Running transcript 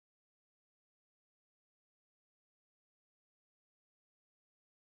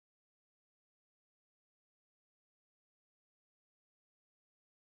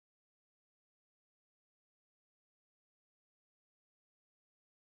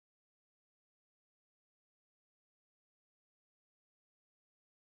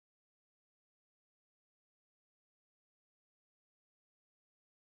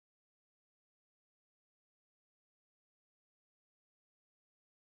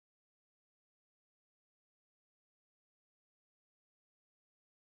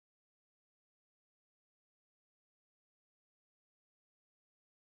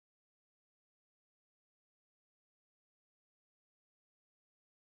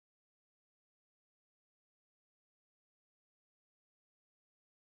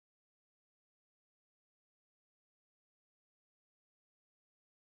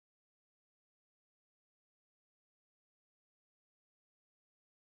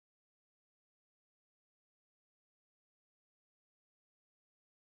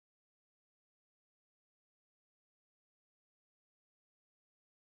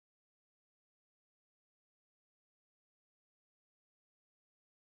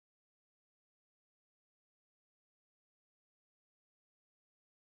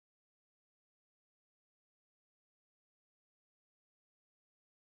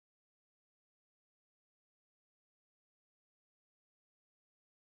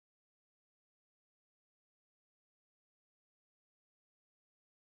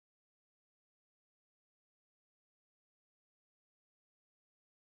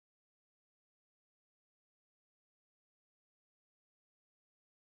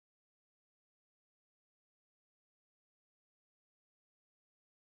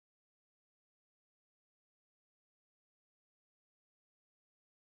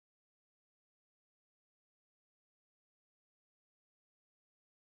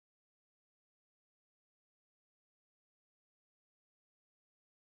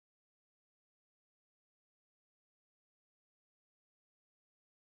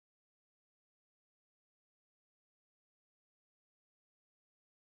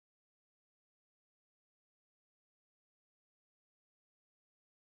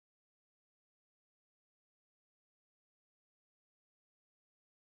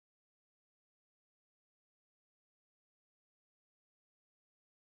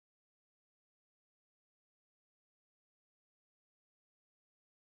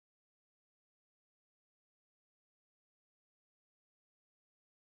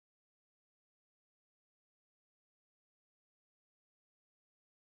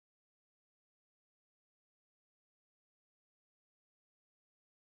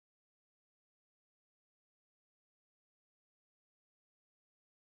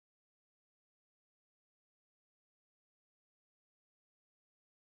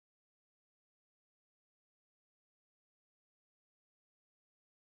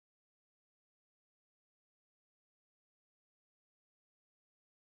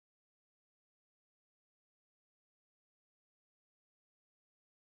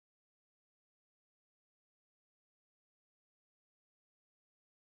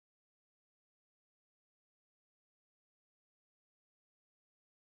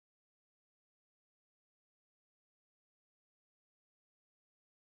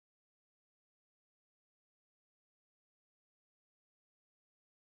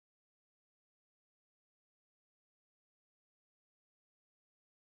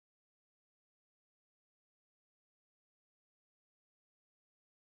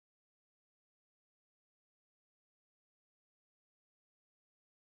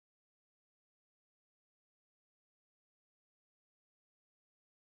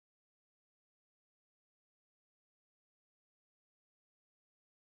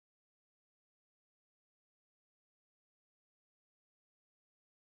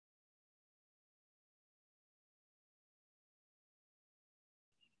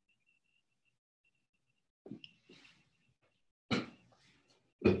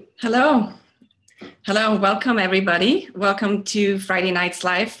Hello. Hello. Welcome, everybody. Welcome to Friday Nights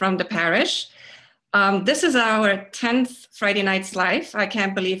Live from the parish. This is our 10th Friday Nights Live. I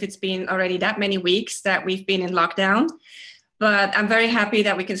can't believe it's been already that many weeks that we've been in lockdown, but I'm very happy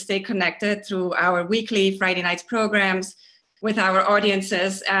that we can stay connected through our weekly Friday nights programs with our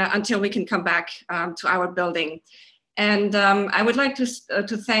audiences until we can come back to our building. And I would like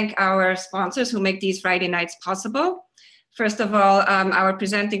to thank our sponsors who make these Friday nights possible. First of all, our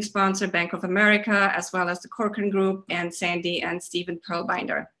presenting sponsor, Bank of America, as well as the Corcoran Group and Sandy and Stephen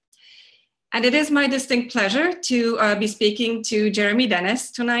Pearlbinder. And it is my distinct pleasure to be speaking to Jeremy Dennis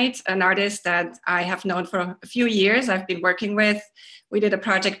tonight, an artist that I have known for a few years. I've been working with. We did a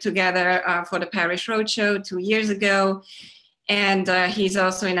project together for the Parish Roadshow 2 years ago. And he's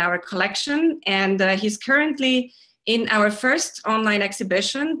also in our collection. And he's currently in our first online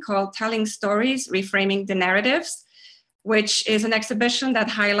exhibition called Telling Stories, Reframing the Narratives, which is an exhibition that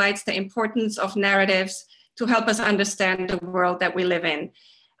highlights the importance of narratives to help us understand the world that we live in.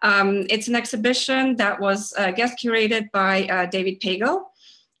 It's an exhibition that was guest curated by David Pagel,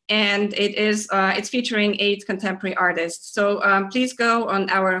 and it's featuring 8 contemporary artists. So please go on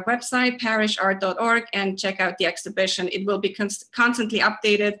our website, parishart.org, and check out the exhibition. It will be constantly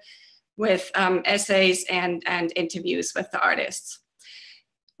updated with essays and interviews with the artists.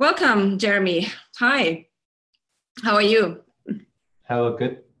 Welcome, Jeremy. Hi. How are you? Hello,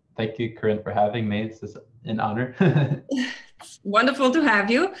 good. Thank you, Corinne, for having me. It's an honor. It's wonderful to have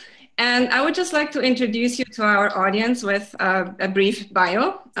you. And I would just like to introduce you to our audience with a brief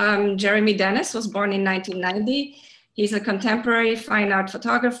bio. Jeremy Dennis was born in 1990. He's a contemporary fine art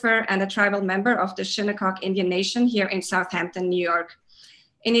photographer and a tribal member of the Shinnecock Indian Nation here in Southampton, New York.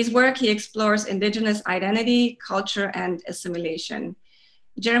 In his work, he explores Indigenous identity, culture, and assimilation.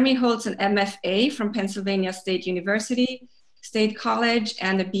 Jeremy holds an MFA from Pennsylvania State University, State College,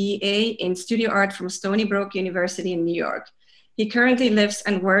 and a BA in studio art from Stony Brook University in New York. He currently lives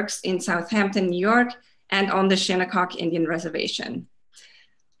and works in Southampton, New York, and on the Shinnecock Indian Reservation.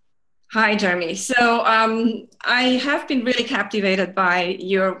 Hi, Jeremy. So I have been really captivated by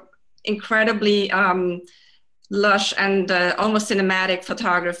your incredibly lush and almost cinematic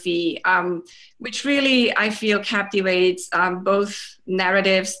photography, which really, I feel, captivates both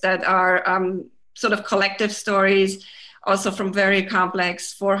narratives that are sort of collective stories, also from very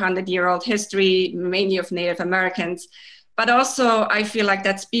complex 400-year-old history, mainly of Native Americans, but also I feel like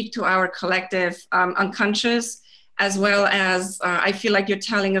that speak to our collective unconscious, as well as I feel like you're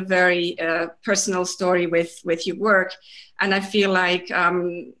telling a very personal story with your work, and I feel like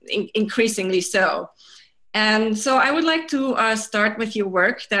increasingly so. And so I would like to start with your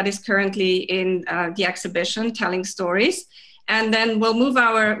work that is currently in the exhibition, Telling Stories, and then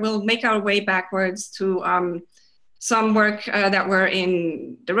we'll make our way backwards to some work that were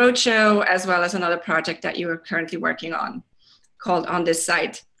in the Roadshow, as well as another project that you are currently working on called On This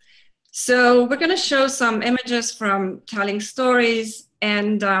Site. So we're going to show some images from Telling Stories,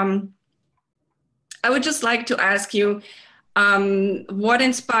 and I would just like to ask you, what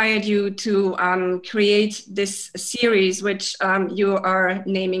inspired you to create this series, which you are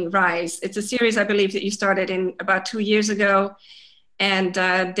naming Rise? It's a series, I believe, that you started in about 2 years ago, and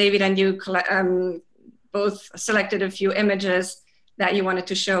David and you both selected a few images that you wanted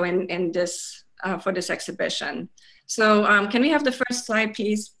to show in this for this exhibition. So can we have the first slide,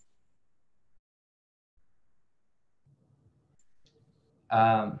 please?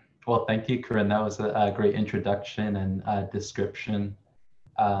 Well, thank you, Corinne. That was a great introduction and description.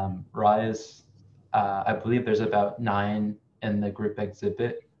 Rise, I believe there's about 9 in the group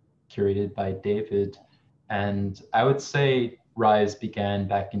exhibit curated by David. And I would say Rise began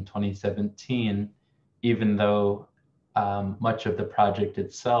back in 2017, even though much of the project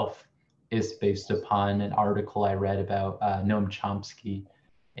itself is based upon an article I read about Noam Chomsky,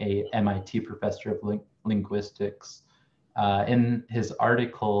 a MIT professor of linguistics. In his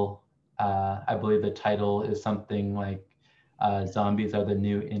article, I believe the title is something like Zombies Are the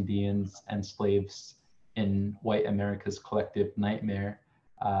New Indians and Slaves in White America's Collective Nightmare.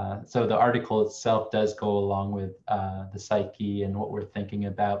 So the article itself does go along with the psyche and what we're thinking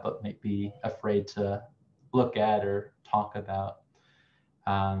about, but might be afraid to look at or talk about.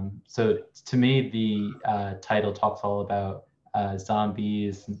 So to me, the title talks all about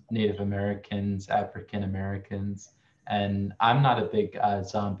zombies, Native Americans, African Americans. And I'm not a big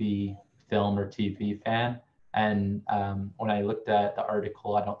zombie film or TV fan. And when I looked at the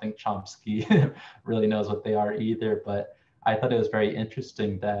article, I don't think Chomsky really knows what they are either, but I thought it was very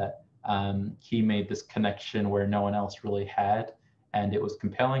interesting that he made this connection where no one else really had. And it was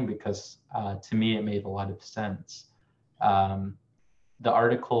compelling because to me, it made a lot of sense. the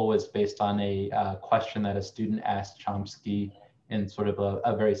article was based on a question that a student asked Chomsky in sort of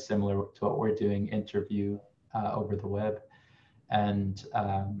a very similar to what we're doing interview over the web. And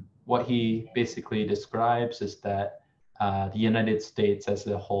what he basically describes is that the United States as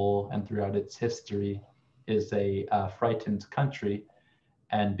a whole and throughout its history is a frightened country.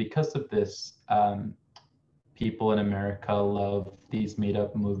 And because of this, people in America love these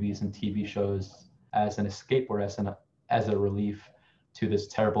made-up movies and TV shows as an escape or as a relief to this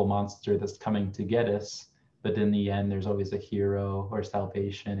terrible monster that's coming to get us. But in the end, there's always a hero or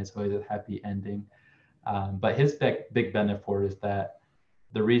salvation. It's always a happy ending. But his big metaphor is that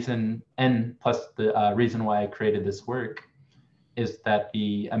the reason, and plus the reason why I created this work, is that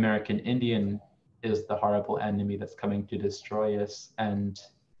the American Indian is the horrible enemy that's coming to destroy us. And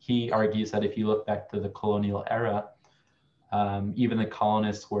he argues that if you look back to the colonial era, even the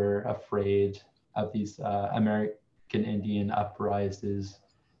colonists were afraid of these American Indian uprisings.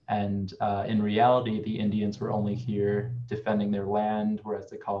 And in reality, the Indians were only here defending their land, whereas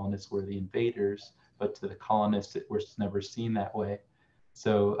the colonists were the invaders. But to the colonists, it was never seen that way.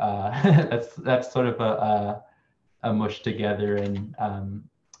 So that's sort of a mushed together and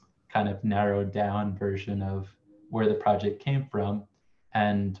kind of narrowed down version of where the project came from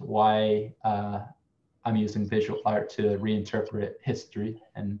and why I'm using visual art to reinterpret history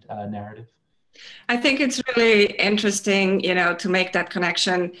and narrative. I think it's really interesting, to make that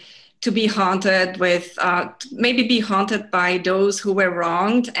connection, to be haunted with, maybe be haunted by those who were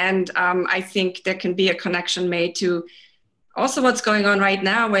wronged. And I think there can be a connection made to also what's going on right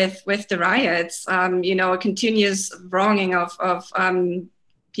now with the riots, a continuous wronging of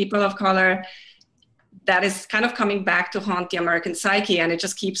people of color that is kind of coming back to haunt the American psyche, and it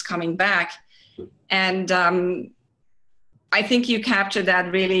just keeps coming back. And I think you captured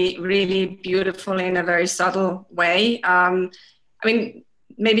that really, really beautifully in a very subtle way. I mean,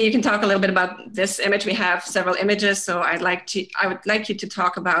 maybe you can talk a little bit about this image. We have several images, so I would like you to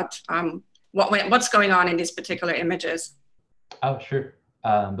talk about what's going on in these particular images. Oh, sure.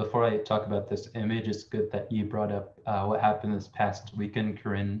 Before I talk about this image, it's good that you brought up what happened this past weekend,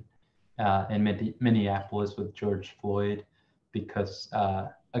 Corinne, in Minneapolis with George Floyd, because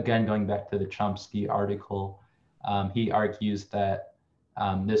again, going back to the Chomsky article, he argues that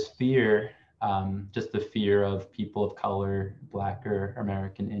this fear, just the fear of people of color, Black or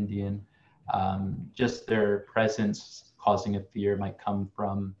American Indian, just their presence causing a fear might come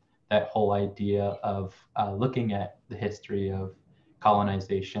from that whole idea of looking at the history of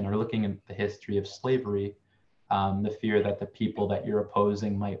colonization or looking at the history of slavery, the fear that the people that you're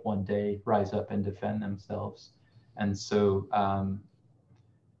opposing might one day rise up and defend themselves. And so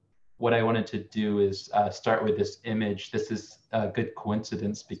what I wanted to do is start with this image. This is a good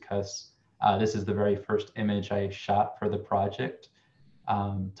coincidence because this is the very first image I shot for the project,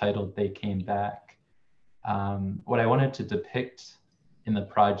 titled They Came Back. What I wanted to depict in the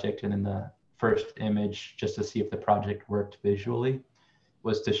project and in the first image, just to see if the project worked visually,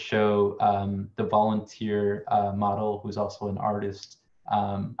 was to show the volunteer model, who's also an artist.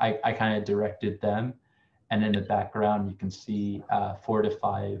 I kind of directed them. And in the background, you can see 4 to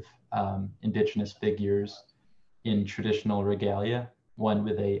 5 indigenous figures in traditional regalia, one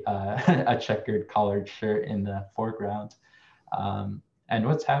with a checkered collared shirt in the foreground. And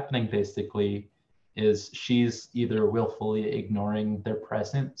what's happening basically is she's either willfully ignoring their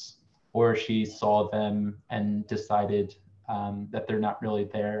presence, or she saw them and decided that they're not really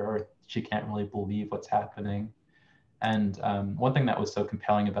there, or she can't really believe what's happening. And one thing that was so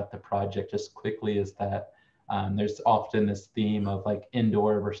compelling about the project, just quickly, is that there's often this theme of like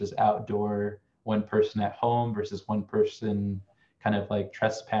indoor versus outdoor, one person at home versus one person kind of like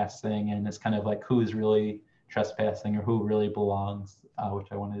trespassing, and it's kind of like who's really trespassing or who really belongs, which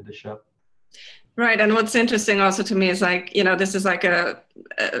I wanted to show. Right, and what's interesting also to me is like, this is like a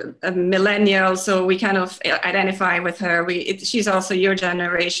millennial, so we kind of identify with her. She's also your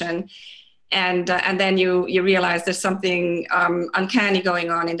generation, and then you realize there's something uncanny going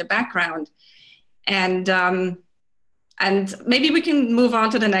on in the background, and maybe we can move on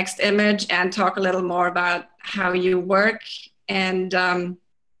to the next image and talk a little more about how you work, and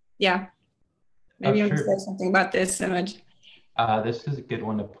yeah, maybe you want to say something about this image. This is a good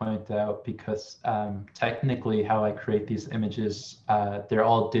one to point out because technically how I create these images, they're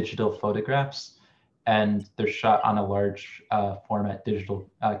all digital photographs, and they're shot on a large format digital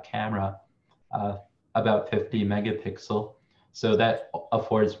camera, about 50 megapixel. So that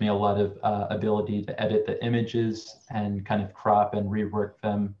affords me a lot of ability to edit the images and kind of crop and rework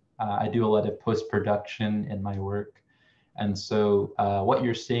them. I do a lot of post-production in my work. And so what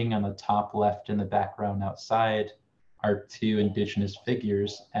you're seeing on the top left in the background outside are two indigenous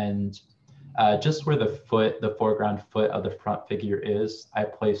figures, and just where the foreground foot of the front figure is, I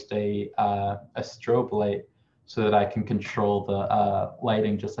placed a strobe light so that I can control the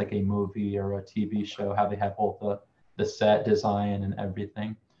lighting just like a movie or a TV show, how they have all the set design and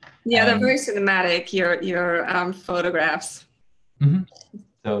everything. Yeah, they're very cinematic, your photographs. Mm-hmm.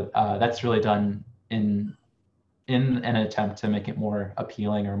 So that's really done in an attempt to make it more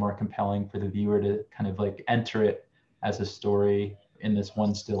appealing or more compelling for the viewer to kind of like enter it as a story in this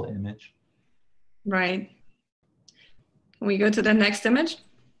one still image. Right. Can we go to the next image?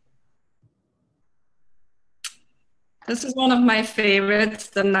 This is one of my favorites,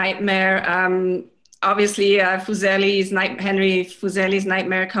 the nightmare. Obviously, Henry Fuseli's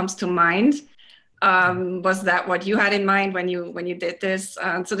nightmare comes to mind. Was that what you had in mind when you did this?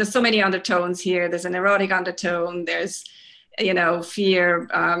 So there's so many undertones here. There's an erotic undertone. There's, fear,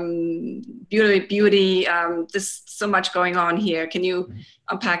 beauty. There's so much going on here. Can you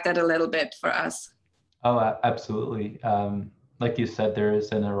unpack that a little bit for us? Oh, absolutely. Like you said, there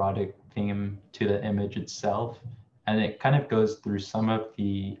is an erotic theme to the image itself, and it kind of goes through some of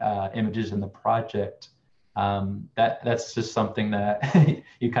the images in the project. That's just something that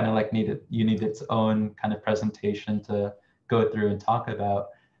you kind of like need its own kind of presentation to go through and talk about.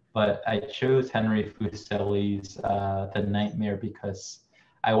 But I chose Henry Fuseli's The Nightmare because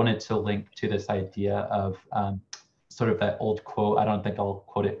I wanted to link to this idea of sort of that old quote. I don't think I'll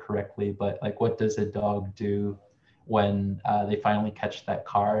quote it correctly, but like, what does a dog do when they finally catch that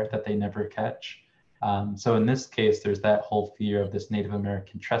car that they never catch? So in this case, there's that whole fear of this Native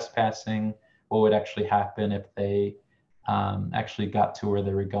American trespassing. What would actually happen if they actually got to where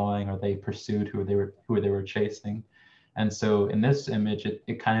they were going, or they pursued who they were chasing? And so in this image,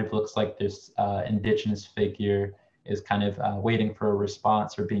 it kind of looks like this indigenous figure is kind of waiting for a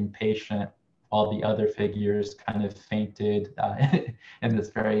response or being patient, while the other figures kind of fainted in this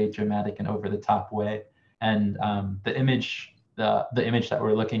very dramatic and over-the-top way. And the image that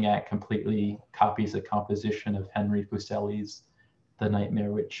we're looking at completely copies the composition of Henry Fuseli's The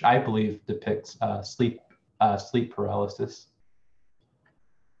Nightmare, which I believe depicts sleep paralysis.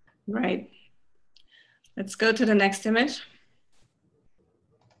 Right. Let's go to the next image.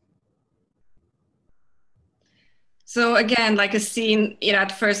 So again, like a scene,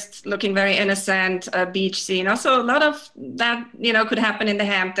 at first looking very innocent, a beach scene. Also, a lot of that, could happen in the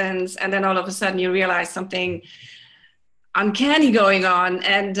Hamptons, and then all of a sudden you realize something uncanny going on.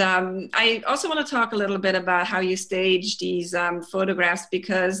 And I also want to talk a little bit about how you stage these photographs,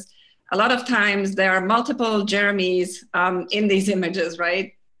 because a lot of times there are multiple Jeremys in these images,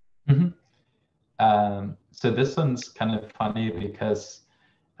 right? Mm-hmm. So this one's kind of funny because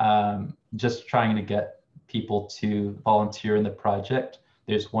just trying to get people to volunteer in the project,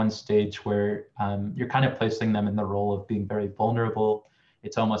 there's one stage where you're kind of placing them in the role of being very vulnerable.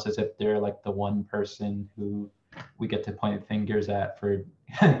 It's almost as if they're like the one person who we get to point fingers at for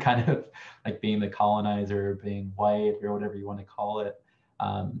kind of like being the colonizer, being white, or whatever you want to call it.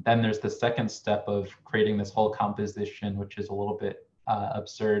 Then there's the second step of creating this whole composition, which is a little bit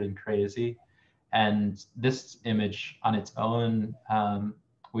absurd and crazy. And this image on its own,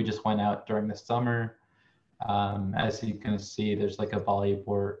 we just went out during the summer. As you can see, there's like a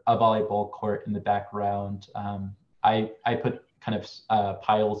volleyball court in the background. I put kind of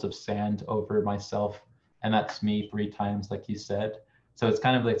piles of sand over myself, and that's me 3 times, like you said. So it's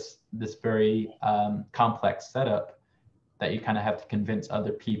kind of like this very complex setup that you kind of have to convince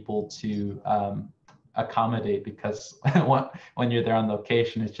other people to accommodate, because when you're there on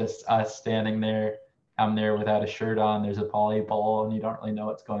location, it's just us standing there. I'm there without a shirt on. There's a volleyball, and you don't really know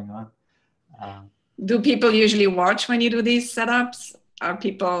what's going on. Do people usually watch when you do these setups? Are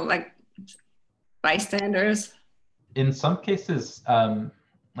people like bystanders? In some cases,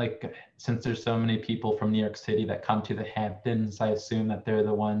 like since there's so many people from New York City that come to the Hamptons, I assume that they're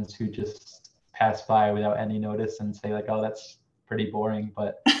the ones who just pass by without any notice and say like, oh, that's pretty boring.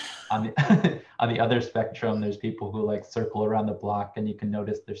 But on the on the other spectrum, there's people who like circle around the block, and you can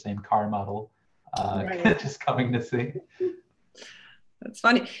notice their same car model right. Just coming to see. That's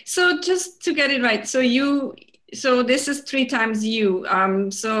funny. So just to get it right, so this is 3 times you.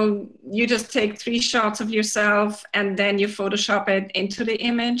 So you just take 3 shots of yourself and then you Photoshop it into the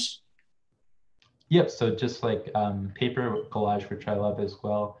image? Yep, so just like paper collage, which I love as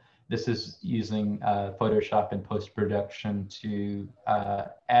well. This is using Photoshop and post-production to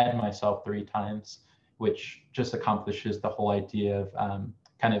add myself 3 times, which just accomplishes the whole idea of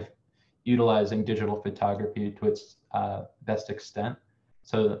kind of utilizing digital photography to its best extent.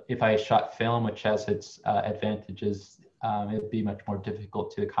 So if I shot film, which has its advantages, it'd be much more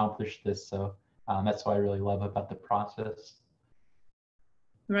difficult to accomplish this. So That's what I really love about the process.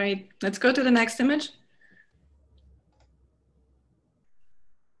 Right. Let's go to the next image.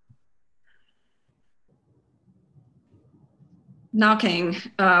 Knocking.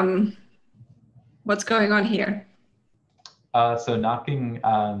 What's going on here? So knocking,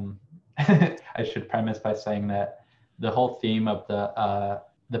 I should premise by saying that the whole theme of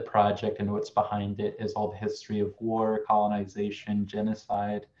the project and what's behind it is all the history of war, colonization,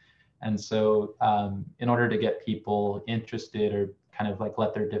 genocide. And so in order to get people interested or kind of like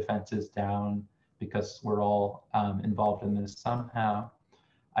let their defenses down, because we're all involved in this somehow,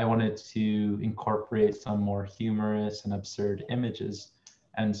 I wanted to incorporate some more humorous and absurd images.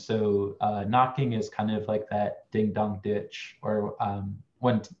 And so knocking is kind of like that ding dong ditch, or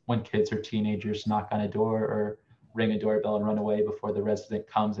when kids or teenagers knock on a door or ring a doorbell and run away before the resident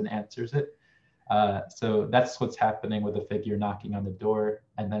comes and answers it. So that's what's happening with the figure knocking on the door.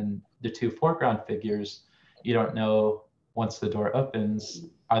 And then the two foreground figures, you don't know once the door opens,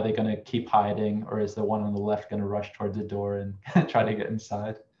 are they going to keep hiding, or is the one on the left going to rush towards the door and try to get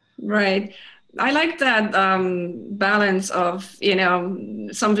inside? Right. I like that balance of, you know,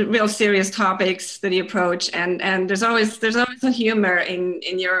 some real serious topics that you approach, and there's always a humor in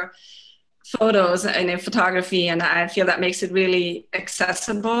your photos and in photography, and I feel that makes it really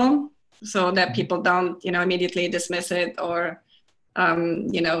accessible, so that people don't, you know, immediately dismiss it or,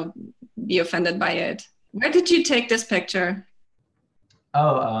 you know, be offended by it. Where did you take this picture?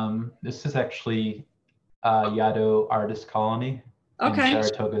 Oh, this is actually Yaddo Artist Colony in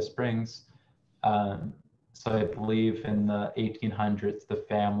Saratoga Springs. So I believe in the 1800s, the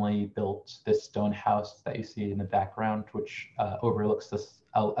family built this stone house that you see in the background, which overlooks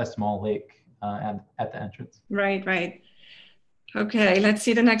a small lake at the entrance. Right, right. Okay, let's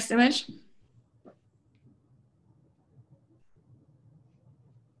see the next image.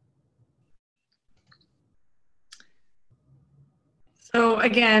 So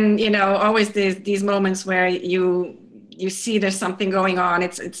again, you know, always these moments where you see there's something going on.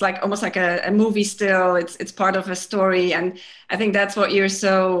 It's like almost like a movie still. It's part of a story, and I think that's what you're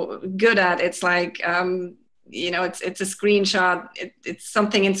so good at. It's like you know, it's a screenshot. It's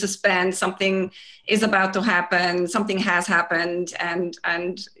something in suspense. Something is about to happen. Something has happened, and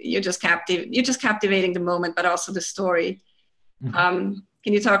you're just captivating the moment, but also the story. Mm-hmm.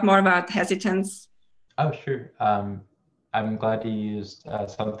 Can you talk more about hesitance? Oh, sure. I'm glad you used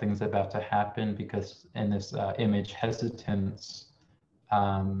something's about to happen, because in this image, hesitance,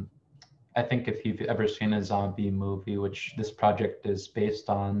 I think if you've ever seen a zombie movie, which this project is based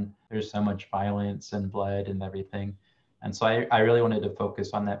on, there's so much violence and blood and everything. And so I really wanted to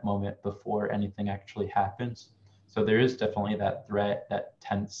focus on that moment before anything actually happens. So there is definitely that threat, that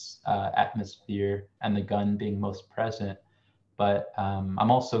tense atmosphere, and the gun being most present. But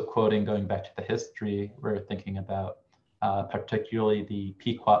I'm also quoting, going back to the history, we're thinking about particularly the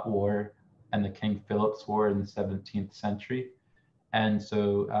Pequot War and the King Philip's War in the 17th century. And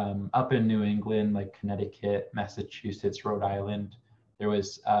so up in New England, like Connecticut, Massachusetts, Rhode Island, there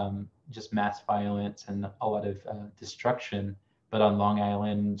was just mass violence and a lot of destruction. But on Long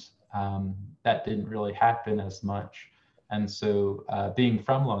Island, that didn't really happen as much. And so being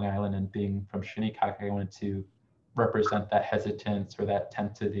from Long Island and being from Shinnecock, I wanted to represent that hesitance or that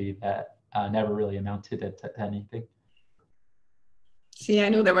tentativity that never really amounted to anything. See, I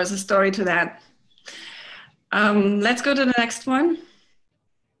knew there was a story to that. Let's go to the next one.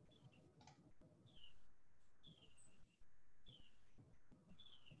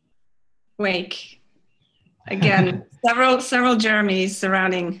 Wake. Again, several Jeremys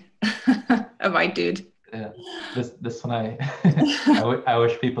surrounding a white dude. Yeah, this one I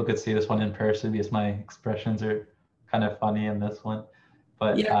wish people could see this one in person, because my expressions are kind of funny in this one.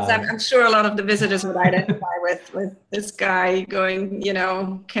 But yes, I'm sure a lot of the visitors would identify with this guy going, you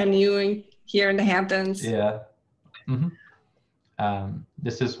know, canoeing here in the Hamptons. Yeah. Mm-hmm.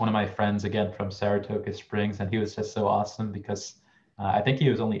 This is one of my friends, again, from Saratoga Springs, and he was just so awesome because I think he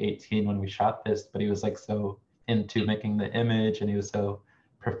was only 18 when we shot this, but he was like so into making the image, and he was so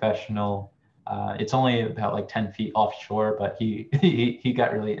professional. It's only about like 10 feet offshore, but he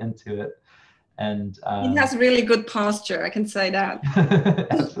got really into it. And he has really good posture, I can say that.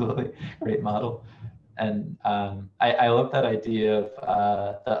 Absolutely, great model. And I love that idea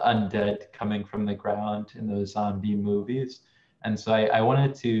of the undead coming from the ground in those zombie movies. And so I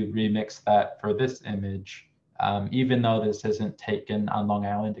wanted to remix that for this image. Even though this isn't taken on Long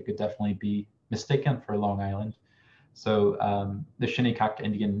Island, it could definitely be mistaken for Long Island. So the Shinnecock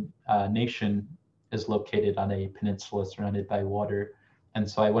Indian Nation is located on a peninsula surrounded by water. And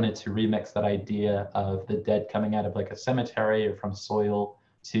so I wanted to remix that idea of the dead coming out of like a cemetery or from soil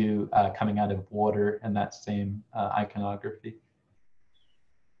to coming out of water in that same iconography.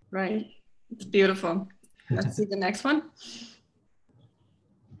 Right. It's beautiful. Let's see the next one.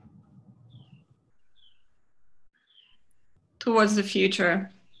 Towards the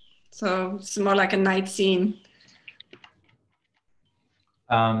future. So it's more like a night scene.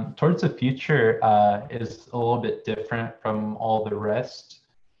 Towards the future is a little bit different from all the rest.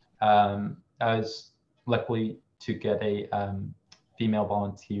 I was lucky to get a female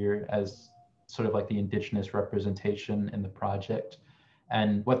volunteer as sort of like the indigenous representation in the project.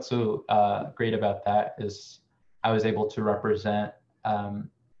 And what's so great about that is I was able to represent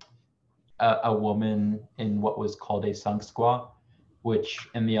a woman in what was called a sangskwa, which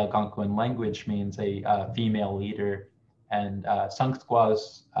in the Algonquin language means a female leader. And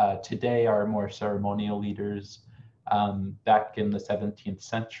sangskwas today are more ceremonial leaders. Back in the 17th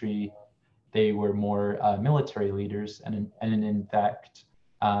century, they were more military leaders. And in fact,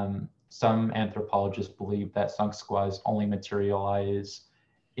 some anthropologists believe that sangskwas only materialize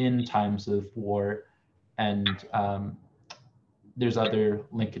in times of war. And there's other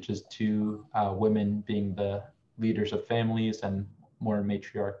linkages to women being the leaders of families and more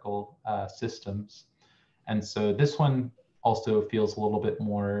matriarchal systems. And so this one also feels a little bit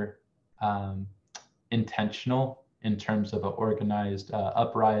more intentional in terms of an organized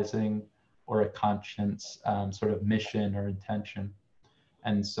uprising or a conscience sort of mission or intention.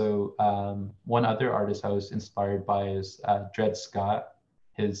 And so one other artist I was inspired by is Dred Scott,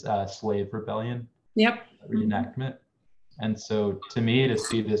 his slave rebellion reenactment. And so to me, to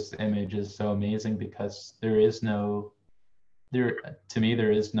see this image is so amazing because there is no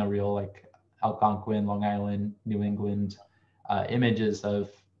real like Algonquin, Long Island, New England images of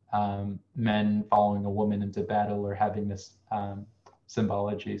men following a woman into battle or having this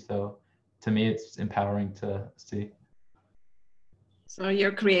symbology. So to me, it's empowering to see. So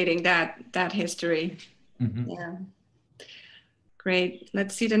you're creating that history. Mm-hmm. Yeah. Great.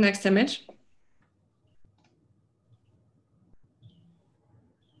 Let's see the next image.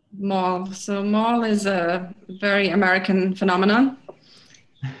 Mall. So mall is a very American phenomenon.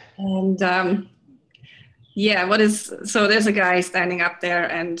 And yeah, so there's a guy standing up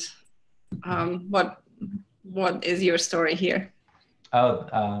there, and what is your story here?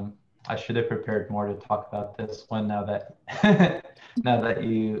 Oh, I should have prepared more to talk about this one now that now that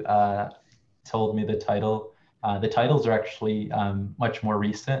you told me the title. The titles are actually much more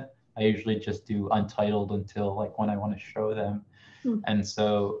recent. I usually just do untitled until like when I want to show them. And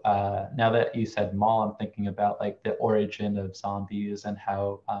so now that you said mall, I'm thinking about like the origin of zombies and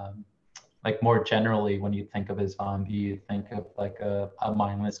how like more generally, when you think of a zombie, you think of like a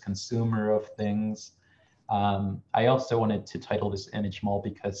mindless consumer of things. I also wanted to title this image mall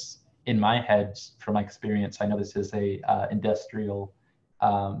because in my head, from my experience, I know this is a industrial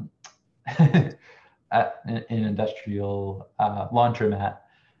an industrial laundromat.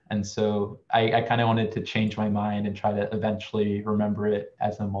 And so I kind of wanted to change my mind and try to eventually remember it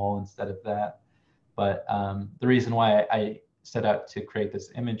as a mall instead of that. But the reason why I set out to create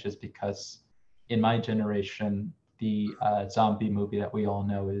this image is because in my generation, the zombie movie that we all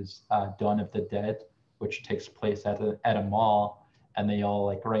know is Dawn of the Dead, which takes place at a mall, and they all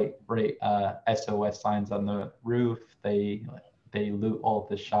like write SOS signs on the roof. They loot all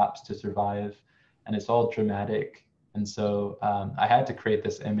the shops to survive, and it's all dramatic. And so I had to create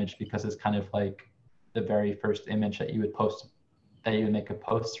this image because it's kind of like the very first image that you would make a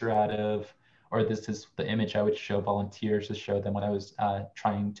poster out of, or this is the image I would show volunteers to show them what I was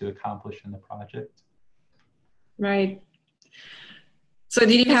trying to accomplish in the project. Right. So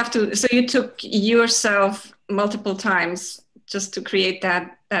so you took yourself multiple times just to create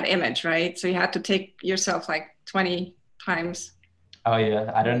that image, right? So you had to take yourself like 20 times. Oh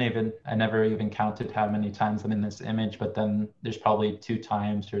yeah, I never even counted how many times I'm in this image, but then there's probably 2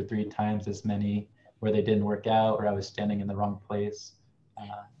 times or 3 times as many where they didn't work out or I was standing in the wrong place.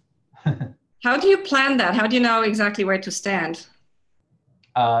 How do you plan that? How do you know exactly where to stand?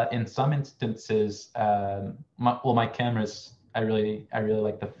 In some instances, my cameras, I really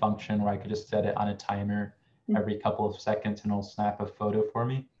like the function where I could just set it on a timer every couple of seconds and it'll snap a photo for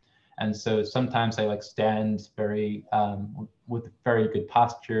me. And so sometimes I like stand with very good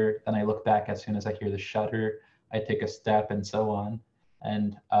posture. Then I look back as soon as I hear the shutter. I take a step and so on.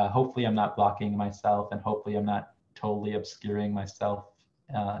 And hopefully I'm not blocking myself, and hopefully I'm not totally obscuring myself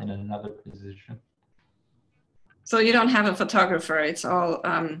in another position. So you don't have a photographer. It's all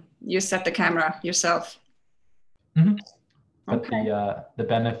you set the camera yourself. Mm-hmm. But okay. The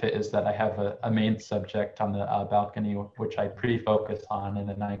benefit is that I have a main subject on the balcony, which I pre-focus on, and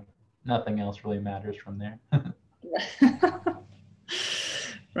then nothing else really matters from there.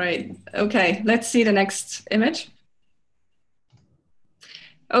 Right. Okay, let's see the next image.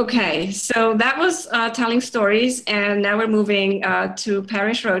 Okay, so that was telling stories, and now we're moving to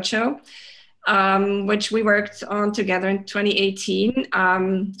Parish Roadshow, which we worked on together in 2018,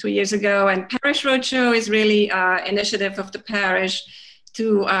 2 years ago. And Parish Roadshow is really an initiative of the parish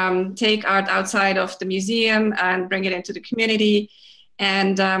to take art outside of the museum and bring it into the community.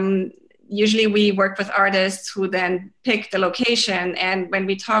 And usually we work with artists who then pick the location. And when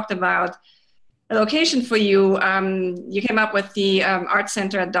we talked about a location for you, you came up with the art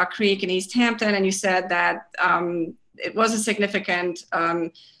center at Duck Creek in East Hampton, and you said that it was a significant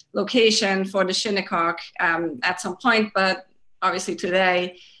location for the Shinnecock at some point, but obviously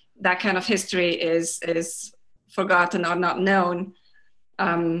today that kind of history is forgotten or not known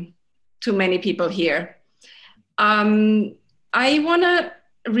to many people here. I want to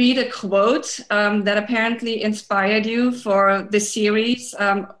read a quote that apparently inspired you for this series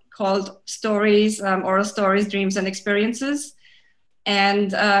called Stories, Oral Stories, Dreams and Experiences.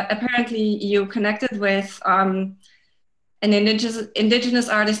 And apparently you connected with an indigenous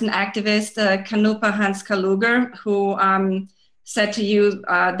artist and activist, Kanupa Hans Kaluger, who said to you,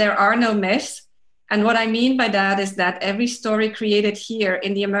 there are no myths. And what I mean by that is that every story created here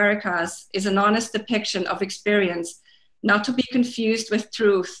in the Americas is an honest depiction of experience, not to be confused with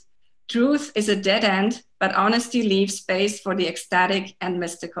truth. Truth is a dead end, but honesty leaves space for the ecstatic and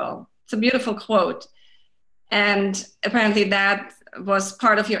mystical. It's a beautiful quote. And apparently that was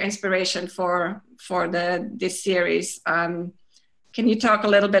part of your inspiration for this series. Can you talk a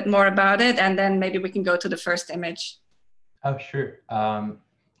little bit more about it? And then maybe we can go to the first image. Oh, sure.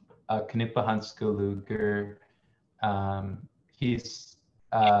 Kanupa Luger, he's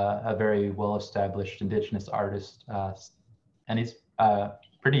a very well-established indigenous artist, and he's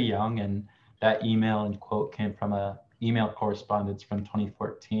pretty young, and that email and quote came from a email correspondence from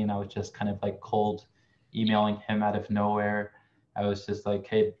 2014. I was just kind of like cold emailing him out of nowhere. I was just like,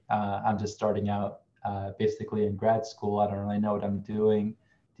 hey, I'm just starting out basically in grad school. I don't really know what I'm doing.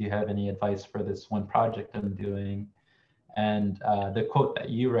 Do you have any advice for this one project I'm doing? And the quote that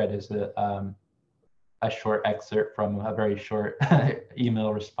you read is a short excerpt from a very short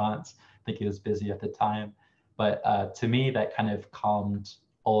email response. I think he was busy at the time. But to me, that kind of calmed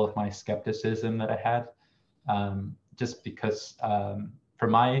all of my skepticism that I had, just because from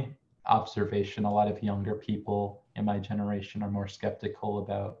my observation, a lot of younger people in my generation are more skeptical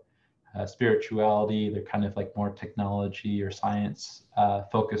about spirituality. They're kind of like more technology or science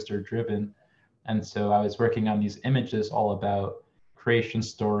focused or driven. And so I was working on these images all about creation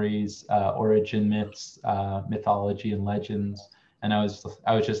stories, origin myths, mythology and legends. And I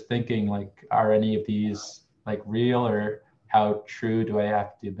was just thinking, like, are any of these like real, or how true do I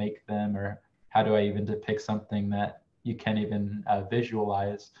have to make them, or how do I even depict something that you can't even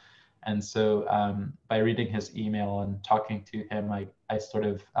visualize? And so by reading his email and talking to him, I sort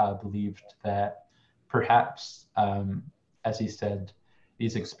of believed that perhaps, as he said,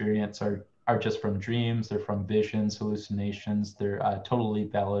 these experiences are just from dreams, they're from visions, hallucinations, they're totally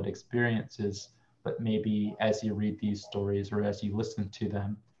valid experiences, but maybe as you read these stories or as you listen to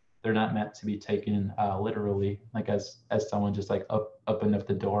them, they're not meant to be taken literally, like as someone just like opened up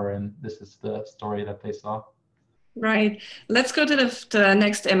the door and this is the story that they saw. Right. Let's go to the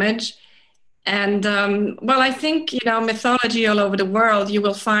next image. And well, I think, you know, mythology all over the world, you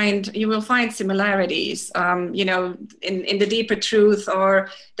will find similarities, you know, in the deeper truth or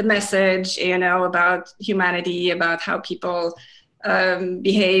the message, you know, about humanity, about how people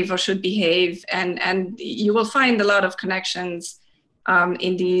behave or should behave, and you will find a lot of connections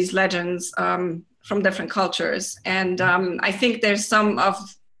in these legends from different cultures. And I think there's some of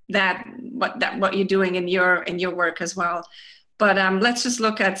what you're doing in your work as well. But let's just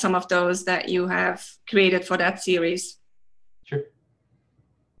look at some of those that you have created for that series. Sure.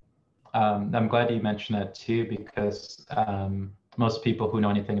 I'm glad you mentioned that too, because most people who know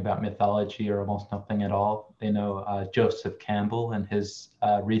anything about mythology or almost nothing at all, they know Joseph Campbell and his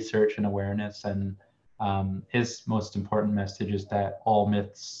research and awareness. And his most important message is that all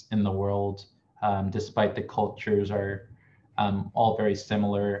myths in the world, despite the cultures, are all very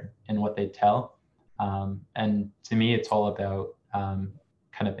similar in what they tell. And to me, it's all about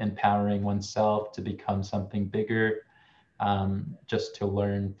kind of empowering oneself to become something bigger, just to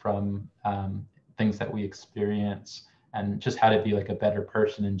learn from things that we experience and just how to be like a better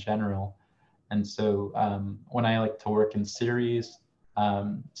person in general. And so when I like to work in series,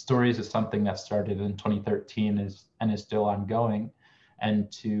 stories is something that started in 2013 and is still ongoing.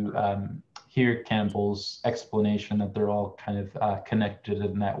 And to hear Campbell's explanation that they're all kind of connected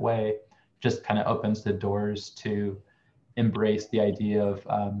in that way just kind of opens the doors to embrace the idea of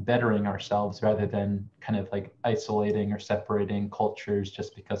bettering ourselves rather than kind of like isolating or separating cultures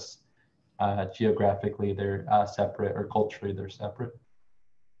just because geographically they're separate or culturally they're separate.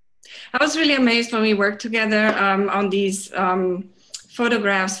 I was really amazed when we worked together on these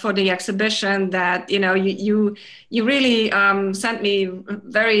photographs for the exhibition that, you know, you really sent me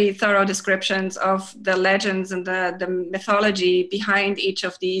very thorough descriptions of the legends and the mythology behind each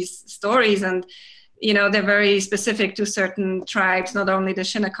of these stories. And, you know, they're very specific to certain tribes, not only the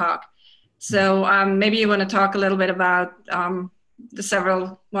Shinnecock. So maybe you want to talk a little bit about the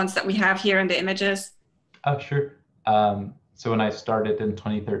several ones that we have here in the images. Oh, sure. So when I started in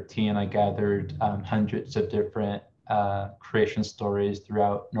 2013, I gathered hundreds of different creation stories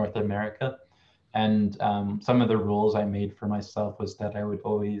throughout North America. And some of the rules I made for myself was that I would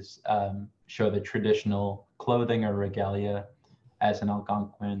always show the traditional clothing or regalia as an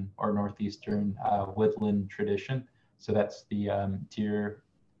Algonquin or Northeastern woodland tradition. So that's the deer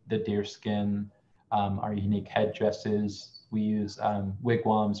skin, our unique headdresses. We use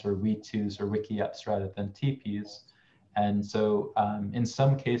wigwams or weetus or wickiups rather than teepees. And so in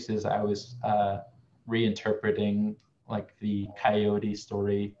some cases, I was reinterpreting like the coyote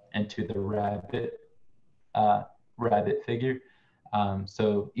story into the rabbit figure.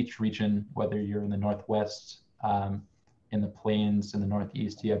 So each region, whether you're in the Northwest, in the plains, in the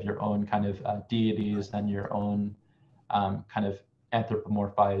Northeast, you have your own kind of deities and your own kind of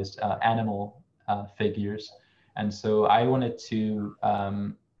anthropomorphized animal figures. And so I wanted to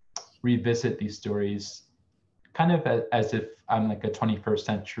revisit these stories kind of as if I'm like a 21st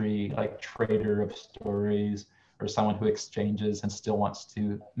century like trader of stories or someone who exchanges and still wants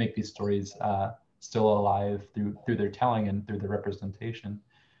to make these stories still alive through their telling and through their representation.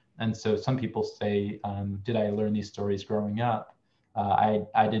 And so some people say, did I learn these stories growing up?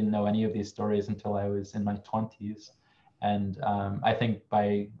 I didn't know any of these stories until I was in my 20s. And I think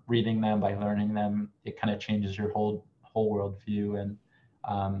by reading them, by learning them, it kind of changes your whole worldview and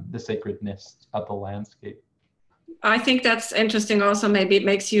the sacredness of the landscape. I think that's interesting also. Maybe it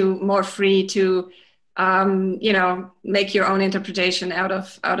makes you more free to, you know, make your own interpretation out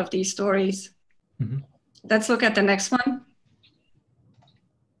of these stories. Mm-hmm. Let's look at the next one.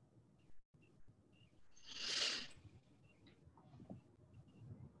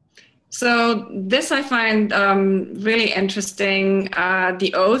 So this I find really interesting,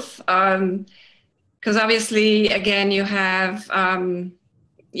 the oath, because obviously, again, you have,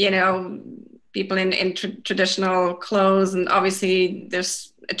 you know, people in traditional clothes, and obviously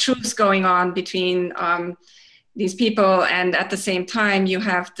there's a truce going on between these people, and at the same time you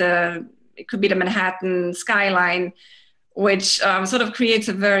have it could be the Manhattan skyline, which sort of creates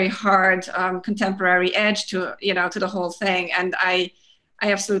a very hard contemporary edge to, you know, to the whole thing. And I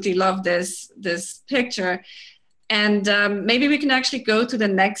absolutely love this picture. And maybe we can actually go to the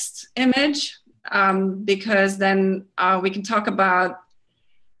next image, because then we can talk about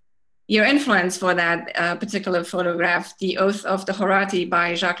your influence for that particular photograph, The Oath of the Horati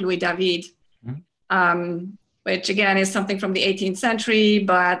by Jacques-Louis David, which again is something from the 18th century,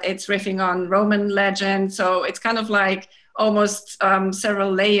 but it's riffing on Roman legend. So it's kind of like almost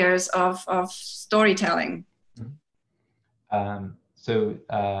several layers of storytelling. So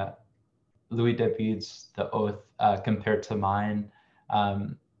Louis David's The Oath compared to mine,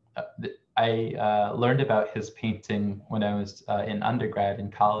 I learned about his painting when I was in undergrad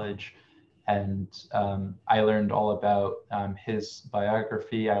in college, and I learned all about his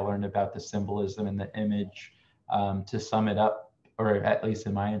biography. I learned about the symbolism in the image. To sum it up, or at least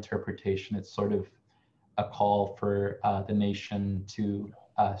in my interpretation, it's sort of a call for the nation to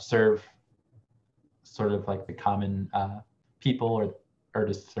serve sort of like the common people, or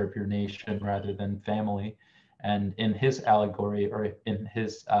to serve your nation rather than family. And in his allegory, or in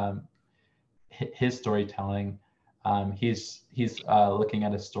his storytelling, he's looking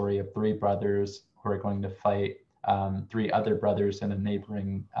at a story of three brothers who are going to fight three other brothers in a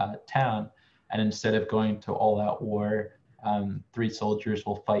neighboring town. And instead of going to all-out war, three soldiers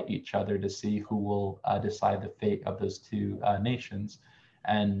will fight each other to see who will decide the fate of those two nations.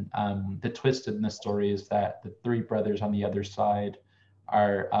 And the twist in the story is that the three brothers on the other side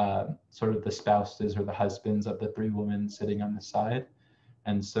are sort of the spouses or the husbands of the three women sitting on the side.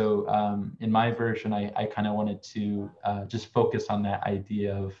 And so in my version, I kind of wanted to just focus on that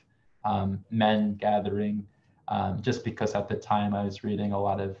idea of men gathering, just because at the time I was reading a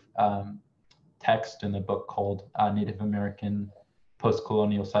lot of text in a book called Native American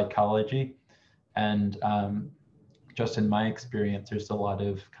Post-Colonial Psychology. And just in my experience, there's a lot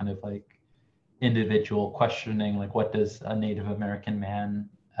of kind of like individual questioning, like what does a Native American man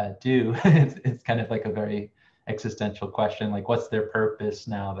do? It's kind of like a very existential question, like what's their purpose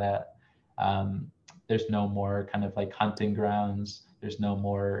now that there's no more kind of like hunting grounds, there's no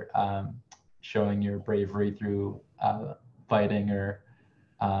more showing your bravery through fighting or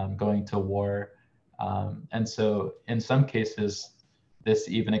going to war. And so in some cases, this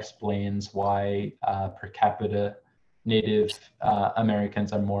even explains why per capita Native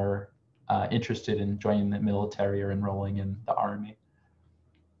Americans are more interested in joining the military or enrolling in the army.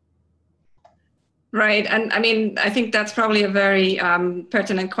 Right. And I mean, I think that's probably a very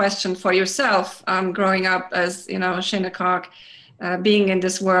pertinent question for yourself, growing up as, a Shinnecock, being in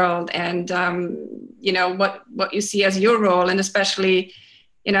this world, and, what you see as your role. And especially,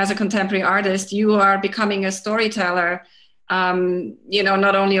 as a contemporary artist, you are becoming a storyteller,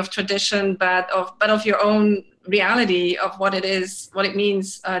 not only of tradition, but of your own reality of what it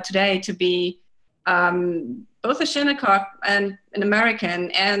means today to be both a Shinnecock and an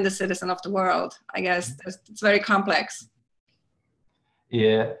American and a citizen of the world. I guess it's very complex.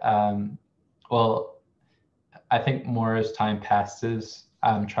 Yeah. Well, I think more as time passes,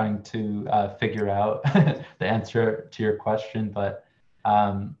 I'm trying to figure out the answer to your question, but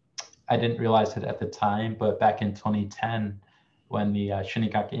I didn't realize it at the time. But back in 2010, when the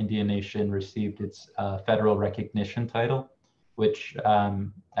Shinnecock Indian Nation received its federal recognition title, which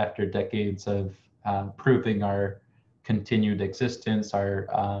after decades of proving our continued existence, our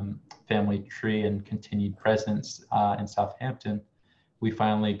family tree and continued presence in Southampton, we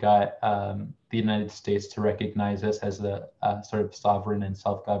finally got the United States to recognize us as a sort of sovereign and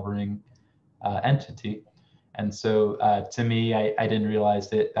self-governing entity. And so to me, I didn't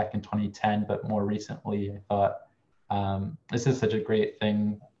realize it back in 2010, but more recently, I thought this is such a great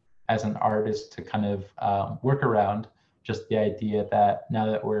thing as an artist to kind of work around, just the idea that now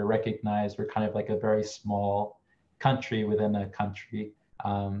that we're recognized, we're kind of like a very small country within a country.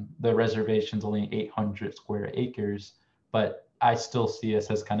 The reservation's only 800 square acres, but I still see us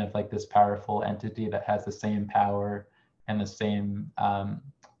as kind of like this powerful entity that has the same power and the same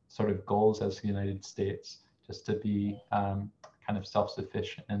sort of goals as the United States, just to be kind of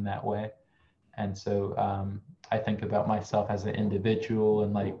self-sufficient in that way. And so I think about myself as an individual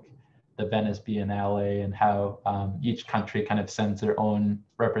and like the Venice Biennale and how each country kind of sends their own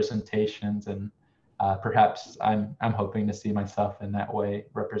representations, and perhaps I'm hoping to see myself in that way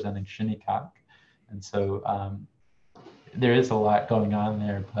representing Shinnecock. And so there is a lot going on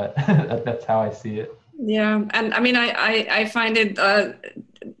there, but that's how I see it. Yeah, and I mean, I find it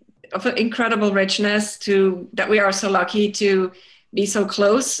of incredible richness that we are so lucky to be so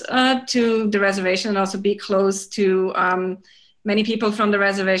close to the reservation, and also be close to many people from the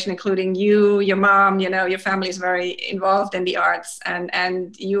reservation, including you, your mom. Your family is very involved in the arts,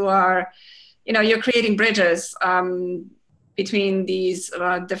 and you are, you're creating bridges between these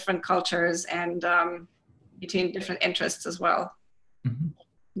different cultures and between different interests as well. Mm-hmm.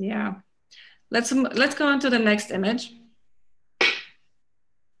 Yeah. Let's go on to the next image.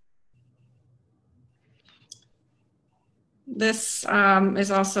 This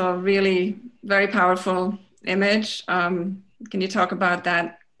is also a really very powerful image. Can you talk about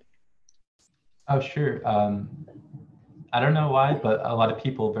that? Oh, sure. I don't know why, but a lot of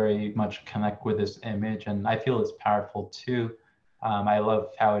people very much connect with this image, and I feel it's powerful too. I love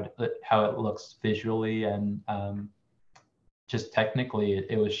how it looks visually, and just technically,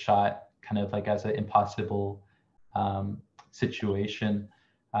 it was shot kind of like as an impossible situation.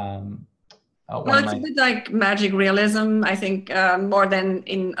 Well, it's a bit like magic realism, I think, more than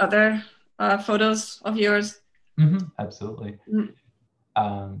in other photos of yours. Mm-hmm, absolutely.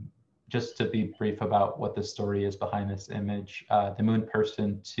 Mm. Just to be brief about what the story is behind this image, the Moon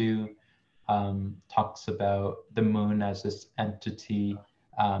Person 2 talks about the moon as this entity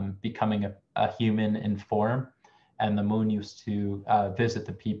becoming a human in form. And the moon used to visit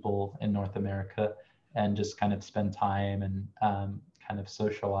the people in North America and just kind of spend time and kind of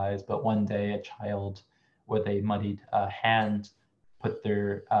socialize. But one day, a child with a muddied hand put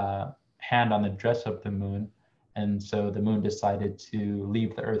their hand on the dress of the moon. And so the moon decided to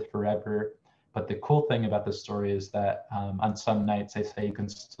leave the earth forever. But the cool thing about the story is that on some nights, they say you can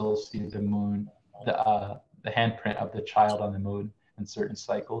still see the moon, the handprint of the child on the moon in certain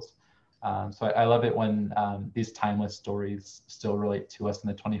cycles. So I love it when these timeless stories still relate to us in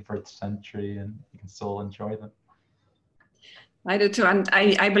the 21st century and you can still enjoy them. I do too. And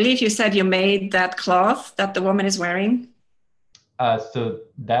I believe you said you made that cloth that the woman is wearing. So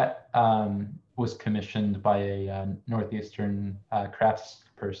that was commissioned by a Northeastern crafts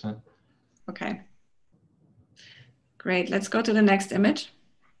person. Okay. Great. Let's go to the next image.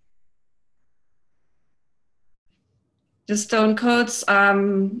 The stone coats,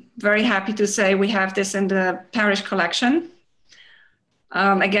 very happy to say we have this in the parish collection.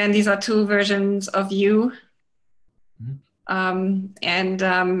 Again, these are two versions of you. And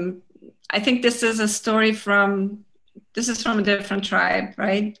I think this is a story from a different tribe,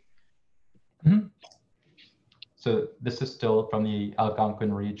 right? Mm-hmm. So this is still from the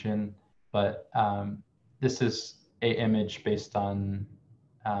Algonquin region, but this is an image based on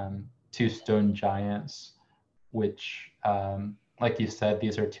two stone giants, which, like you said,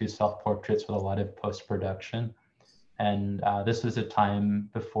 these are two self-portraits with a lot of post-production. And this was a time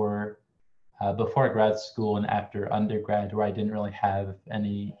before grad school and after undergrad where I didn't really have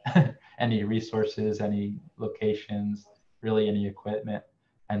any any resources, any locations, really any equipment.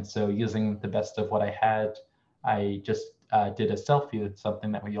 And so using the best of what I had, I just did a selfie. It's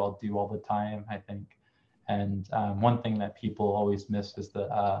something that we all do all the time, I think. And one thing that people always miss is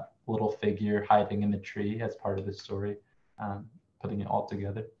the little figure hiding in the tree as part of the story, putting it all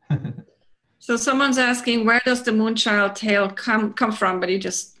together. So someone's asking, where does the Moonchild tale come from? But you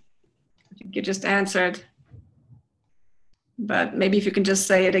just answered. But maybe if you can just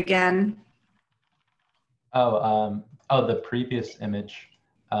say it again. Oh, the previous image.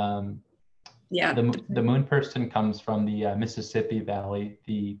 Yeah. The moon person comes from the Mississippi Valley,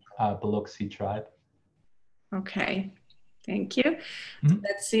 the Biloxi tribe. Okay, thank you. Mm-hmm.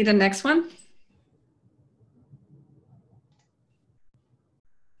 Let's see the next one.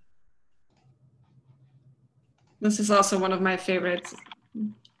 This is also one of my favorites.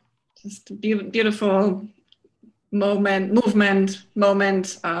 Just a beautiful movement. The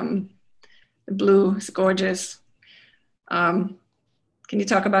blue is gorgeous. Can you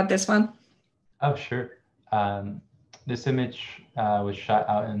talk about this one? Oh, sure. This image was shot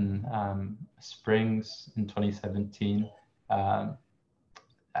out in Springs in 2017.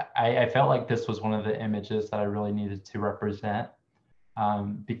 I felt like this was one of the images that I really needed to represent.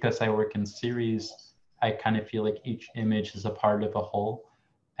 Because I work in series, I kind of feel like each image is a part of a whole.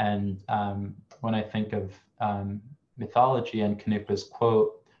 And when I think of mythology and Canupa's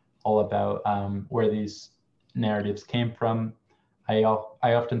quote all about where these narratives came from, I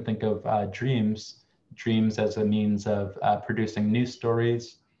often think of dreams as a means of producing new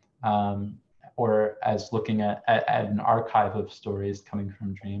stories, or as looking at an archive of stories coming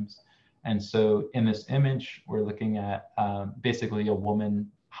from dreams. And so in this image, we're looking at basically a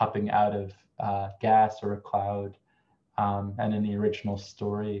woman hopping out of gas or a cloud. And in the original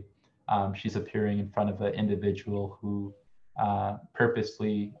story, she's appearing in front of an individual who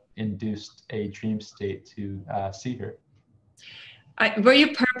purposely induced a dream state to see her. Were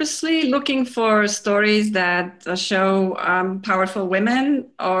you purposely looking for stories that show powerful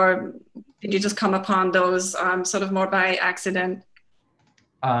women, or did you just come upon those sort of more by accident?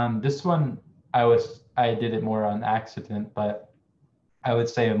 This one, I did it more on accident, but I would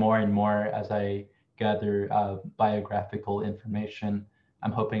say more and more as I gather biographical information,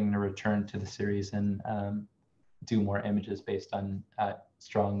 I'm hoping to return to the series and do more images based on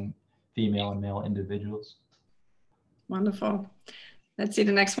strong female and male individuals. Wonderful. Let's see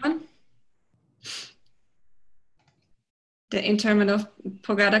the next one. The interment of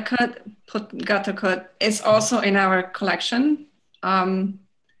Pogatakot is also in our collection.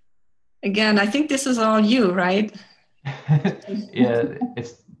 Again, I think this is all you, right? Yeah,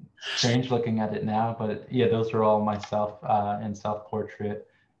 it's strange looking at it now, but yeah, those are all myself in self-portrait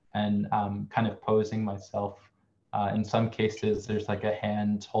and kind of posing myself. In some cases, there's like a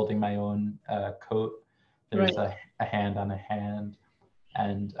hand holding my own coat. There's right. a hand on a hand.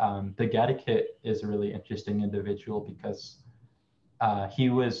 And the Gatakit is a really interesting individual because he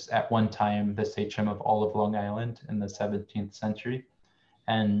was at one time the sachem of all of Long Island in the 17th century.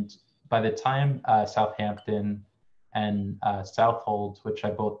 And by the time Southampton and Southold, which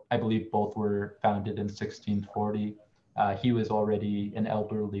I believe both were founded in 1640, he was already an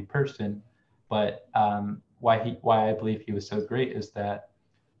elderly person. But why I believe he was so great is that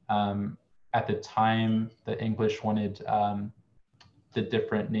at the time the English wanted the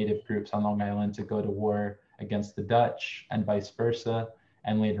different native groups on Long Island to go to war against the Dutch and vice versa.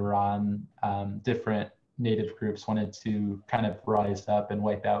 And later on, different native groups wanted to kind of rise up and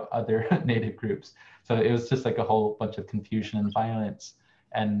wipe out other native groups. So it was just like a whole bunch of confusion and violence.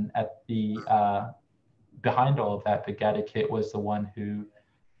 And at the behind all of that, the Gatakit was the one who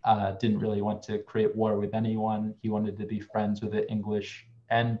didn't really want to create war with anyone. He wanted to be friends with the English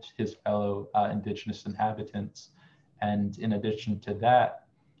and his fellow indigenous inhabitants. And in addition to that,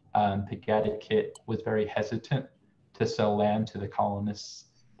 Gatakit was very hesitant to sell land to the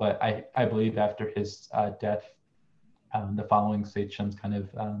colonists. But I believe after his death, the following sachems kind of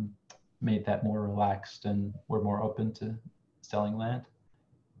made that more relaxed and were more open to selling land.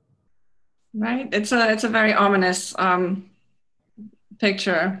 Right. It's a very ominous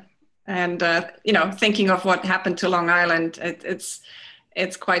picture, and you know, thinking of what happened to Long Island,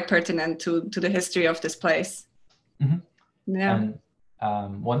 it's quite pertinent to the history of this place. Mm-hmm. Yeah.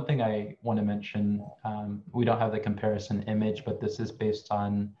 And one thing I want to mention, we don't have the comparison image, but this is based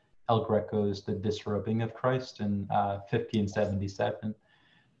on El Greco's The Disrobing of Christ in 1577.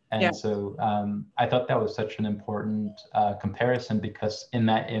 And yeah. So I thought that was such an important comparison, because in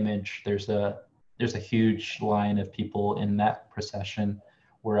that image, there's a huge line of people in that procession,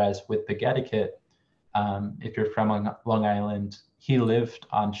 whereas with the Gedikit, if you're from Long Island, he lived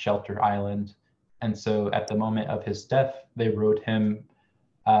on Shelter Island. And so at the moment of his death, they rowed him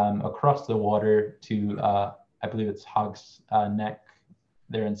across the water to, I believe it's Hog's Neck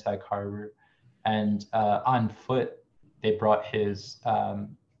there in Sag Harbor. And on foot, they brought his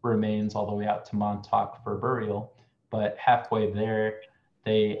remains all the way out to Montauk for burial. But halfway there,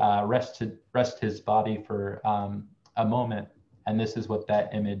 they rest his body for a moment. And this is what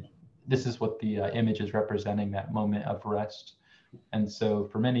the image is representing, that moment of rest. And so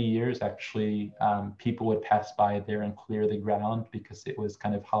for many years, actually, people would pass by there and clear the ground, because it was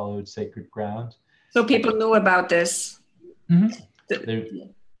kind of hallowed, sacred ground. So people knew about this. Mm-hmm.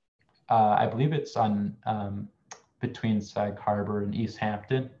 I believe it's on between Sag Harbor and East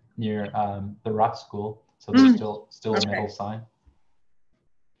Hampton, near the Ross School. So there's still a metal sign.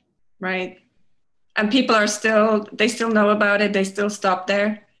 Right. And people are still know about it. They still stop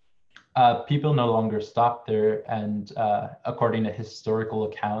there. People no longer stop there, and according to historical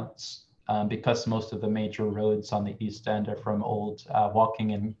accounts, because most of the major roads on the East End are from old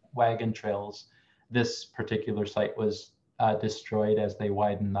walking and wagon trails, this particular site was destroyed as they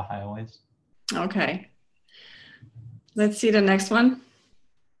widened the highways. Okay. Let's see the next one.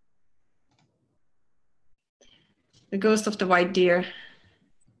 The Ghost of the White Deer.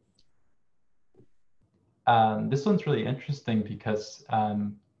 This one's really interesting, because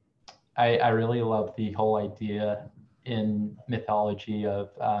I really love the whole idea in mythology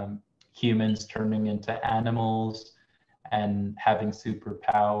of humans turning into animals and having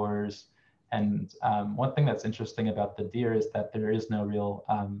superpowers. And one thing that's interesting about the deer is that there is no real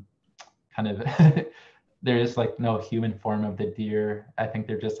kind of, there is like no human form of the deer. I think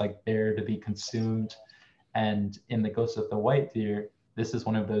they're just like there to be consumed. And in the Ghost of the White Deer, this is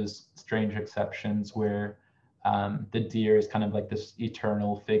one of those strange exceptions where the deer is kind of like this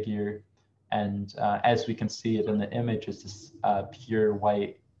eternal figure. And as we can see it in the image, it's this pure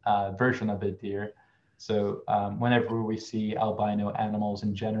white version of a deer. So whenever we see albino animals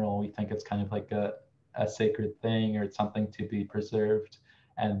in general, we think it's kind of like a sacred thing, or it's something to be preserved.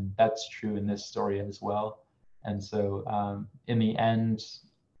 And that's true in this story as well. And so in the end,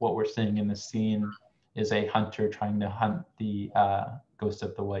 what we're seeing in the scene is a hunter trying to hunt the Ghost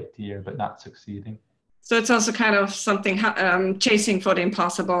of the White Deer, but not succeeding. So it's also kind of something chasing for the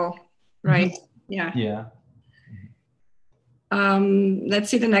impossible, right? Mm-hmm. Yeah. Yeah.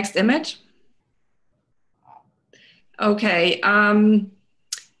 Let's see the next image. Okay.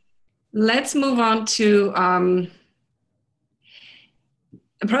 Let's move on to a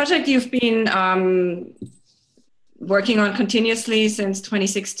project you've been working on continuously since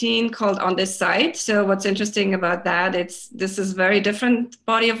 2016, called On This Site. So what's interesting about that, this is a very different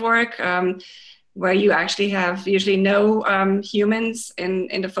body of work, where you actually have usually no humans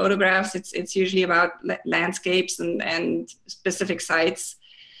in the photographs. It's usually about landscapes and specific sites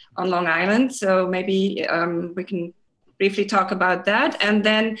on Long Island. So maybe we can briefly talk about that. And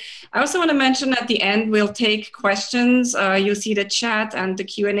then I also want to mention at the end, we'll take questions. You see the chat and the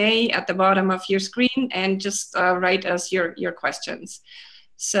Q&A at the bottom of your screen, and just write us your questions.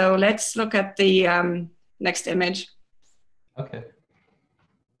 So let's look at the next image. Okay.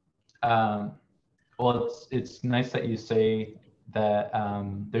 Well, it's nice that you say that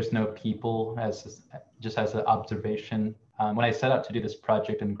there's no people, just as an observation. When I set out to do this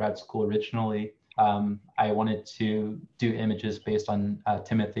project in grad school originally, I wanted to do images based on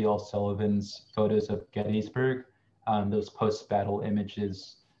Timothy O'Sullivan's photos of Gettysburg, those post-battle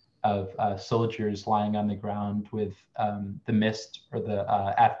images of soldiers lying on the ground with the mist or the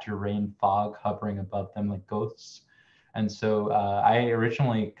after rain fog hovering above them like ghosts. And so I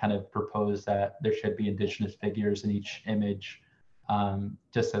originally kind of proposed that there should be indigenous figures in each image,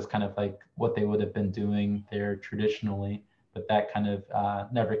 just as kind of like what they would have been doing there traditionally. But that kind of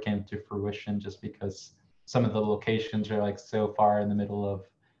never came to fruition, just because some of the locations are like so far in the middle of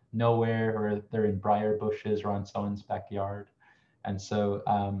nowhere, or they're in briar bushes or on someone's backyard. And so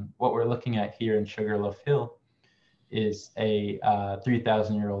what we're looking at here in Sugarloaf Hill is a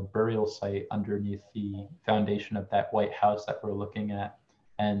 3,000-year-old burial site underneath the foundation of that White House that we're looking at.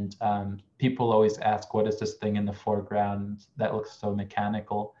 And people always ask, what is this thing in the foreground that looks so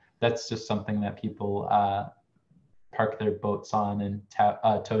mechanical? That's just something that people park their boats on and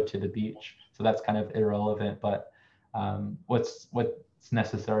tow to the beach. So that's kind of irrelevant, but what's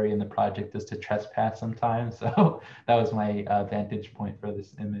necessary in the project is to trespass sometimes. So that was my vantage point for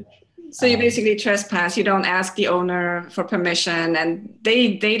this image. So you basically trespass, you don't ask the owner for permission, and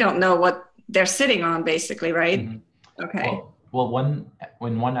they don't know what they're sitting on, basically, right? Mm-hmm. Okay. Well,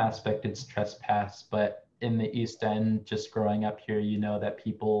 one aspect it's trespass, but in the East End, just growing up here, you know that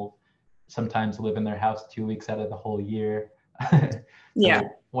people sometimes live in their house 2 weeks out of the whole year. So yeah.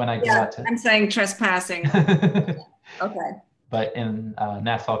 When I go out to, I'm saying trespassing. Okay. But in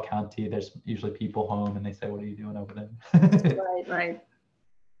Nassau County, there's usually people home, and they say, "What are you doing over there?" Right.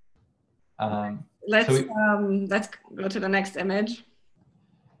 Let's go to the next image.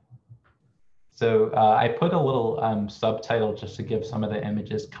 So I put a little subtitle just to give some of the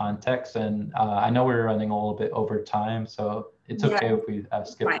images context, and I know we're running a little bit over time, so it's okay if we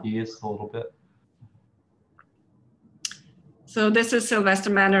skip these a little bit. So this is Sylvester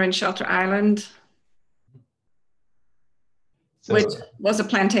Manor in Shelter Island, which was a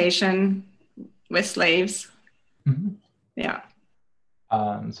plantation with slaves. Mm-hmm. Yeah.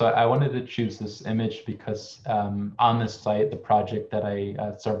 So I wanted to choose this image because on this site, the project that I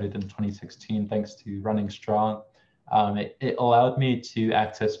started in 2016, thanks to Running Strong, it allowed me to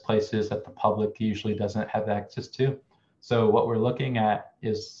access places that the public usually doesn't have access to. So what we're looking at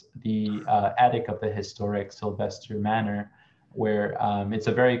is the attic of the historic Sylvester Manor, where it's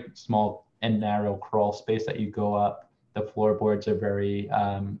a very small and narrow crawl space that you go up. The floorboards are very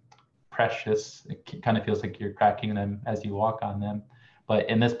precious. It kind of feels like you're cracking them as you walk on them. But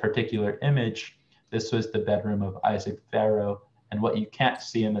in this particular image, this was the bedroom of Isaac Farrow. And what you can't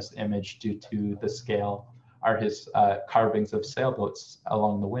see in this image due to the scale are his carvings of sailboats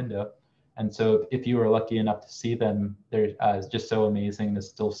along the window. And so if you were lucky enough to see them, they're just so amazing to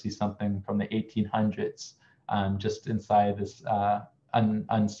still see something from the 1800s just inside this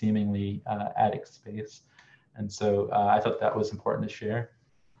unseemingly attic space. And so I thought that was important to share.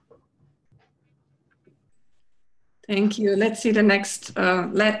 Thank you. Let's see the next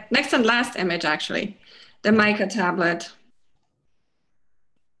and last image, actually, the mica tablet.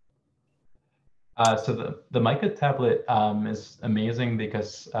 So the mica tablet is amazing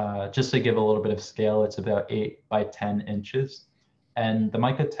because just to give a little bit of scale, it's about 8 by 10 inches. And the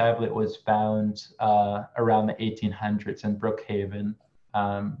mica tablet was found around the 1800s in Brookhaven.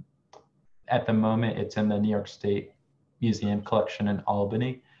 At the moment, it's in the New York State Museum collection in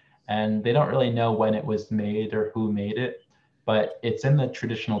Albany. And they don't really know when it was made or who made it, but it's in the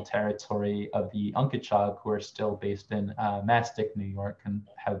traditional territory of the Unkachog, who are still based in Mastic, New York, and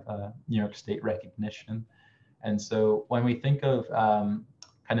have New York State recognition. And so when we think of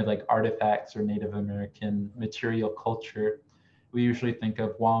kind of like artifacts or Native American material culture, we usually think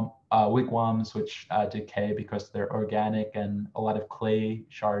of wigwams, which decay because they're organic, and a lot of clay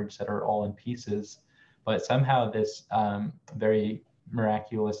shards that are all in pieces. But somehow this very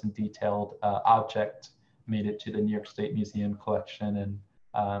miraculous and detailed object made it to the New York State Museum collection,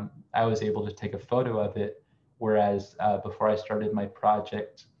 and I was able to take a photo of it, whereas before I started my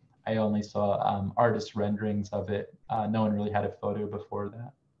project, I only saw artist renderings of it. No one really had a photo before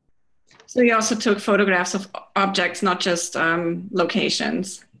that. So you also took photographs of objects, not just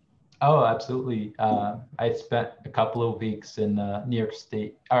locations? Oh, absolutely. I spent a couple of weeks in New York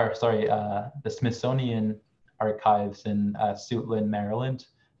State, the Smithsonian Archives in Suitland, Maryland.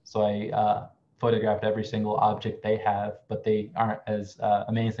 So I photographed every single object they have, but they aren't as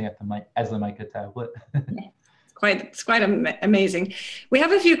amazing as the mica tablet. It's quite amazing. We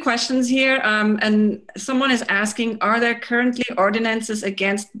have a few questions here, and someone is asking, are there currently ordinances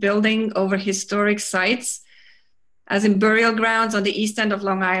against building over historic sites, as in burial grounds on the east end of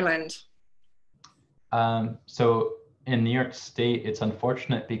Long Island? So in New York State, it's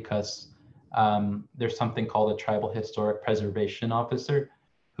unfortunate because there's something called a tribal historic preservation officer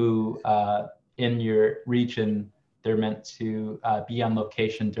who in your region, they're meant to be on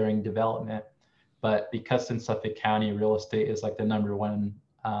location during development. But because in Suffolk County, real estate is like the #1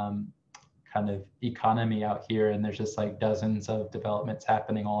 kind of economy out here, and there's just like dozens of developments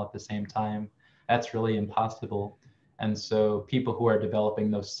happening all at the same time, that's really impossible. And so people who are developing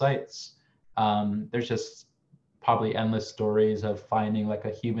those sites, there's just probably endless stories of finding like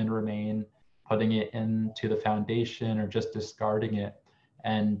a human remain, putting it into the foundation or just discarding it,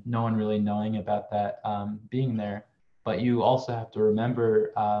 and no one really knowing about that being there. But you also have to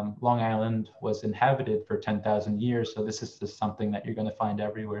remember Long Island was inhabited for 10,000 years. So this is just something that you're going to find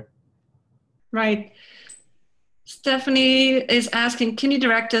everywhere. Right. Stephanie is asking, can you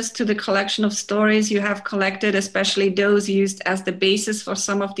direct us to the collection of stories you have collected, especially those used as the basis for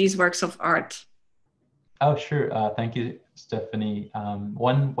some of these works of art? Oh, sure. Thank you, Stephanie.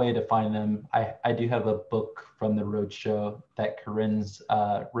 One way to find them, I do have a book from the Roadshow that Corinne's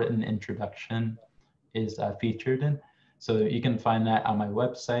written introduction is featured in. So you can find that on my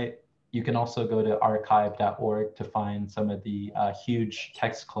website. You can also go to archive.org to find some of the huge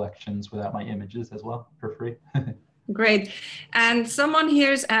text collections without my images as well for free. Great. And someone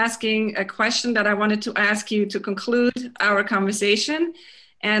here is asking a question that I wanted to ask you to conclude our conversation.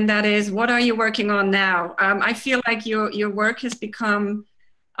 And that is, what are you working on now? I feel like your work has become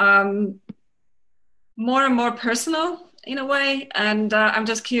more and more personal in a way. And I'm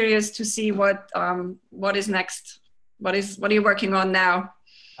just curious to see what is next. What are you working on now?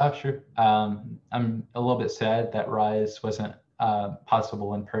 Oh, sure. I'm a little bit sad that Rise wasn't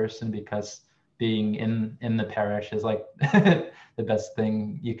possible in person, because being in the parish is like the best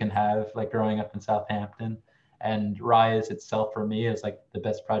thing you can have, like growing up in Southampton. And Rise itself for me is like the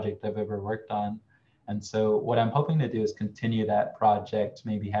best project I've ever worked on. And so what I'm hoping to do is continue that project,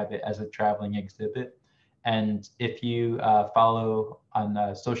 maybe have it as a traveling exhibit. And if you follow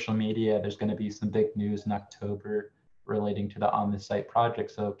on social media, there's going to be some big news in October relating to the On the Site project.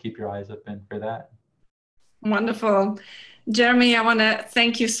 So keep your eyes open for that. Wonderful. Jeremy, I want to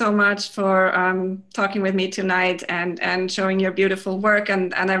thank you so much for talking with me tonight and showing your beautiful work.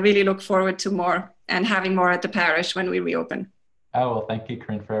 And I really look forward to more and having more at the parish when we reopen. Oh, well, thank you,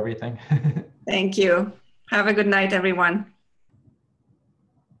 Corinne, for everything. Thank you. Have a good night, everyone.